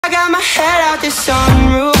got my head out the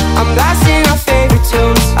sunroof, I'm blasting our favorite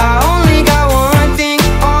tunes. I only got one thing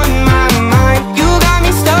on my mind. You got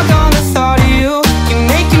me stuck on the thought of you. You're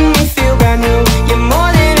making me feel brand new. You're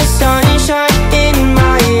more than a sunshine in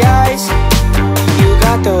my eyes. You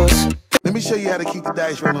got those. Let me show you how to keep the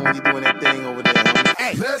dice rolling when you're doing that thing over there.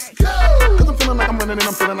 Hey, let's go! Cause I'm feeling like I'm running and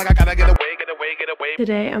I'm feeling like I gotta get away, get away, get away.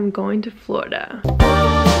 Today I'm going to Florida.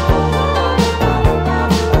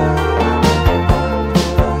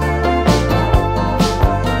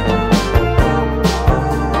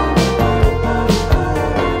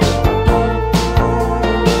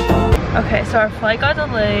 Okay, so our flight got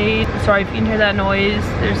delayed. Sorry if you can hear that noise.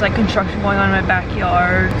 There's like construction going on in my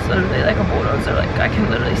backyard. It's literally like a bulldozer, like I can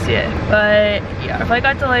literally see it. But yeah, our flight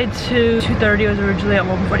got delayed to 2:30. It was originally at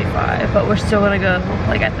 1:45, but we're still gonna go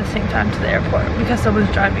like at the same time to the airport because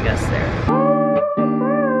someone's driving us there.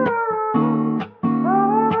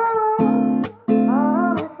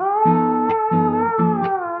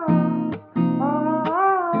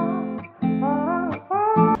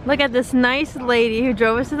 Look at this nice lady who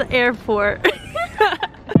drove us to the airport.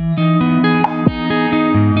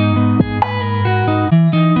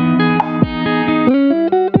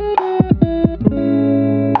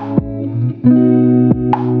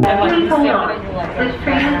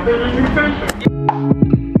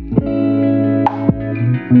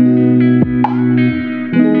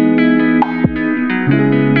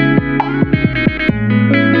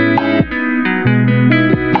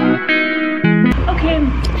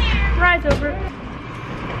 Ride's over.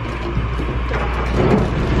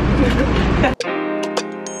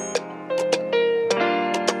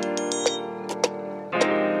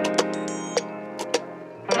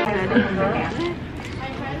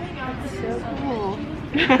 So cool.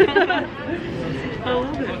 I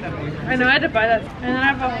love it. I know I had to buy that. And then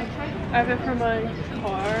I have it for my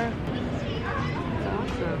car. That's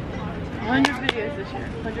awesome. 100 videos this year.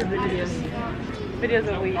 100 videos. Videos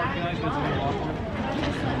a week.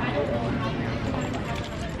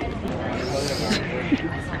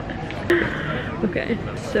 Okay,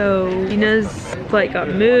 so Dina's flight got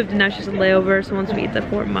moved and now she's a layover, so once we get to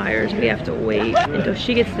Fort Myers we have to wait until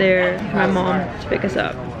she gets there for my mom to pick us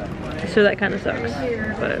up. So that kind of sucks,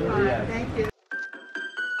 but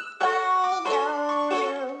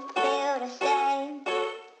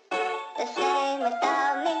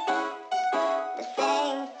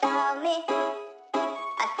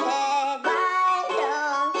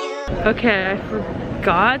okay, I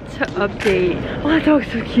forgot to update. Oh, that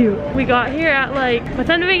dog's so cute. We got here at like, what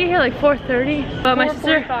time did we get here? Like 4:30? But my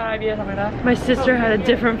sister had a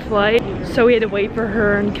different flight, so we had to wait for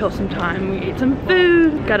her and kill some time. We ate some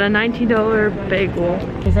food, got a $19 bagel.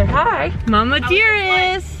 He said hi. Mama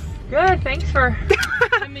Dearest. Good, thanks for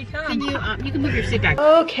letting me come. Can you can move your seat back.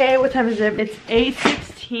 Okay, what time is it? It's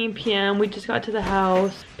 8:16 p.m. We just got to the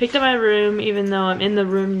house. Picked up my room, even though I'm in the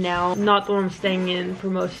room now. Not the one I'm staying in for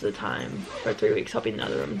most of the time. For 3 weeks, I'll be in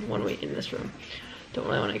another room, 1 week in this room. Don't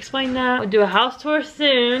really want to explain that. We'll do a house tour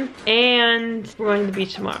soon, and we're going to the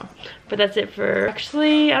beach tomorrow. But that's it for,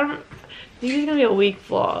 actually, I think it's gonna be a week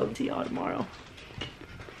vlog. See y'all tomorrow.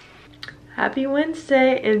 Happy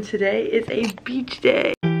Wednesday, and today is a beach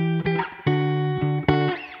day.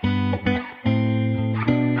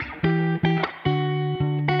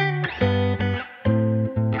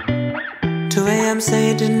 2 a.m. say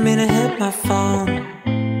you didn't mean to hit my phone.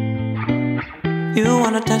 You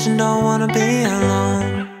want attention, don't wanna be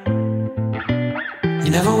alone.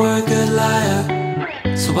 You never were a good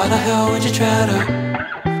liar, so why the hell would you try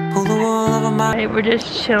to pull the wool over my... Right, we're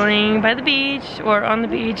just chilling by the beach, or on the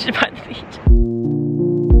beach, by the beach.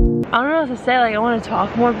 I don't know what to say, like I want to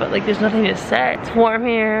talk more, but like there's nothing to say. It's warm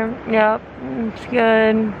here, yep, it's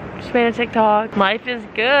good. Just made a TikTok. Life is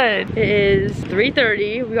good. It is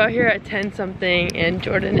 3:30. We got here at 10 something and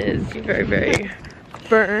Jordan is very, very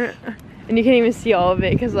burnt. And you can't even see all of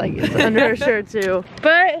it because like it's under her shirt too.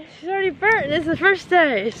 But she's already burnt. This is the first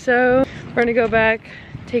day. So we're gonna go back,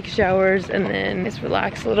 take showers, and then just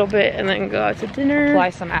relax a little bit and then go out to dinner.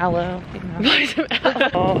 Apply some aloe. You know. Apply some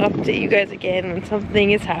aloe. I'll update you guys again when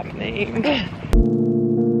something is happening.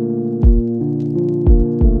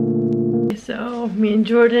 So me and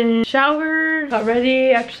Jordan showered, got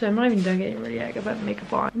ready. Actually, I'm not even done getting ready. I got my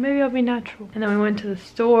makeup on. Maybe I'll be natural. And then we went to the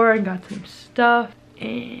store and got some stuff.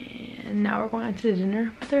 And now we're going out to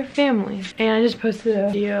dinner with our family. And I just posted a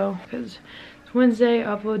video because it's Wednesday,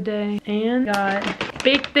 upload day. And got a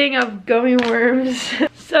big thing of gummy worms.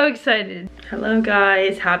 So excited. Hello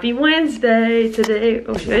guys, happy Wednesday. Today,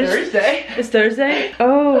 oh shit. Thursday. It's Thursday?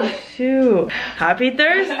 Oh shoot. Happy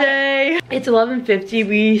Thursday. It's 11:50,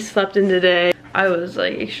 we slept in today. I was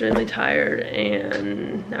like extremely tired,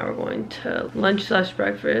 and now we're going to lunch slash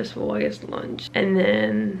breakfast. Well, I guess lunch. And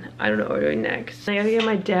then I don't know what we're doing next. I gotta get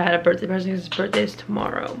my dad a birthday present because his birthday is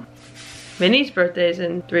tomorrow. Minnie's birthday's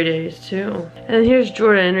in 3 days too. And then here's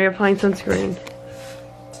Jordan reapplying sunscreen.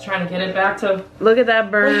 Trying to get it back to. Look at that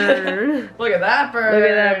burn. Look at that burn. Look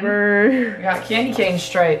at that burn. I got candy cane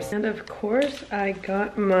stripes. And of course, I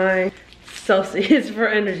got my Celsius for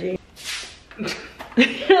energy.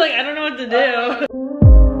 You're like, I don't know what to do.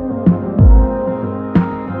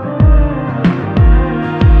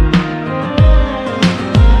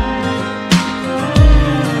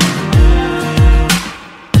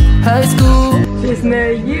 High school. Just now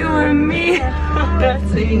you and me.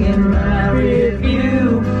 Singing my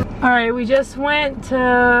review. Alright, we just went to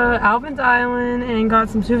Alvin's Island and got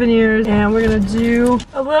some souvenirs, and we're gonna do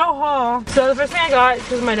a little haul. So the first thing I got,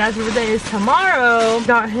 because my dad's birthday is tomorrow,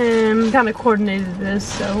 got him, kind of coordinated this,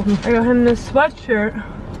 so I got him this sweatshirt,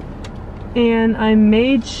 and I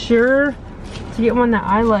made sure to get one that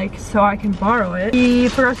I like so I can borrow it. He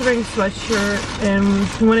forgot to bring a sweatshirt and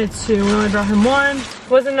he wanted two. We only brought him one.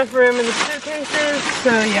 Wasn't enough room in the suitcases,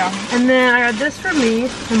 so yeah. And then I got this for me.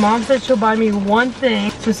 My mom said she'll buy me one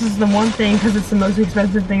thing. So this is the one thing because it's the most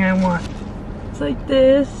expensive thing I want. It's like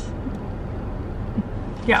this.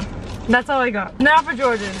 Yeah, that's all I got. Now for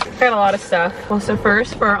Jordan. I got a lot of stuff. Well, so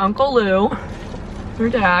first for our Uncle Lou, her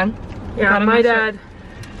dad. Yeah, my dad.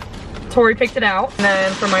 Tori picked it out. And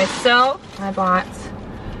then for myself, I bought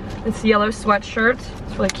this yellow sweatshirt.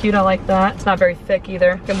 It's really cute, I like that. It's not very thick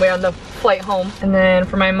either. Can wear on the flight home. And then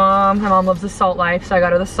for my mom loves the salt life, so I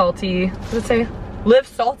got her the salty, what does it say? Live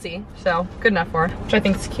salty, so good enough for her, which I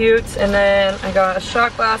think is cute. And then I got a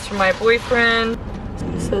shot glass for my boyfriend.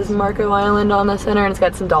 It says Marco Island on the center, and it's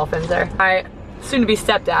got some dolphins there. My soon-to-be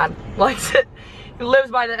stepdad likes it. He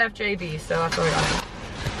lives by the FJB, so that's what we got him.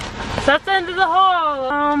 So that's the end of the haul.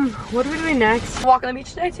 What are we doing next? Walk on the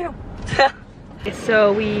beach today too.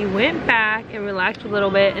 So we went back and relaxed a little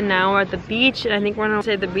bit, and now we're at the beach, and I think we're gonna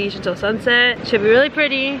stay at the beach until sunset. Should be really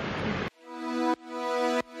pretty.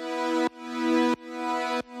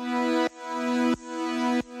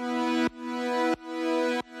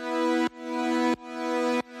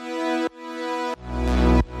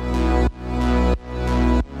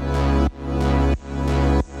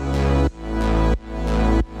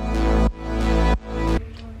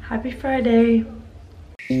 Happy Friday.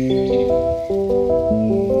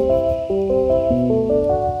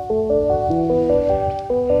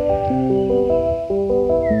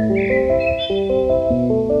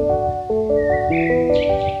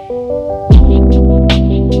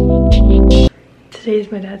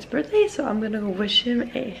 Today's my dad's birthday, so I'm gonna go wish him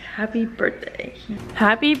a happy birthday.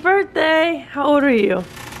 Happy birthday! How old are you?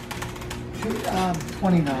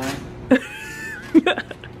 29.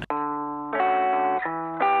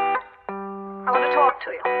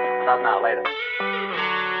 Not now, later.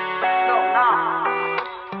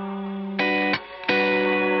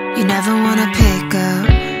 You never wanna pick up.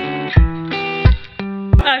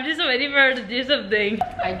 I'm just waiting for her to do something.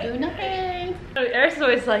 I do nothing. Eric's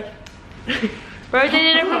always like, birthday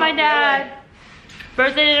dinner for my dad.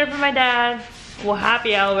 Birthday dinner for my dad. Well,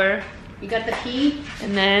 happy hour. You got the key?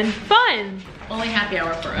 And then fun. Only happy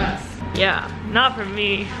hour for us. Yeah, not for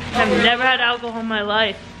me. I've never had alcohol in my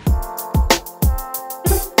life.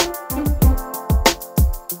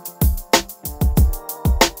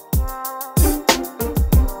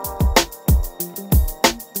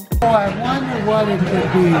 Oh, I wonder what it could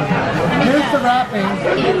be. Here's the wrapping.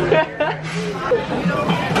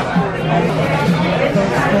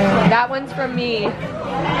 That one's from me. Oh,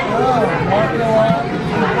 Marco Island.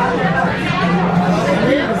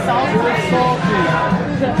 Salty.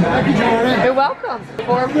 Thank you, Jordan. You're welcome.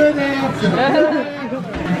 Good answer.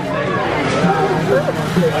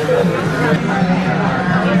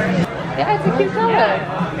 Yeah, it's a cute color.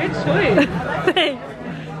 Good choice. Thanks.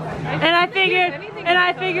 And I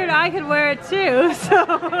figured I could wear it too, so.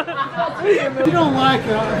 If you don't like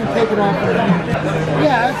it, I can take it off.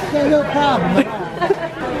 Yeah, it's no problem.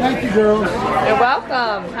 Thank you, girls. You're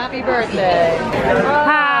welcome. Happy birthday.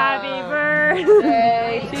 Happy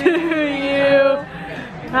birthday to you.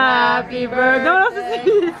 Happy birthday. No one else is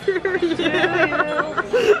singing to you.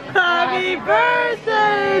 Happy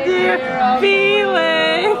birthday, dear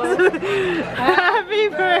Felix. Happy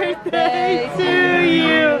birthday to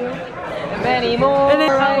you. Many more. And then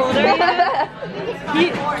how old are you?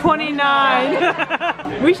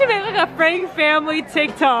 29. We should make like a Frank family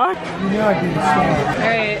TikTok. You know I do the song.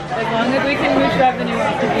 Alright, as long as we can reach revenue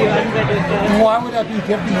off of you, I'm good with this. Why would that be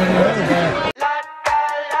different than the other day?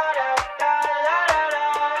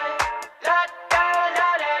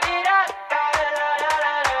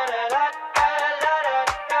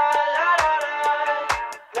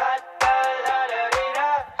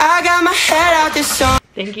 I got my head out the sun.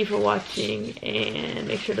 Thank you for watching, and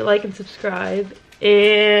make sure to like and subscribe,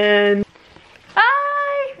 and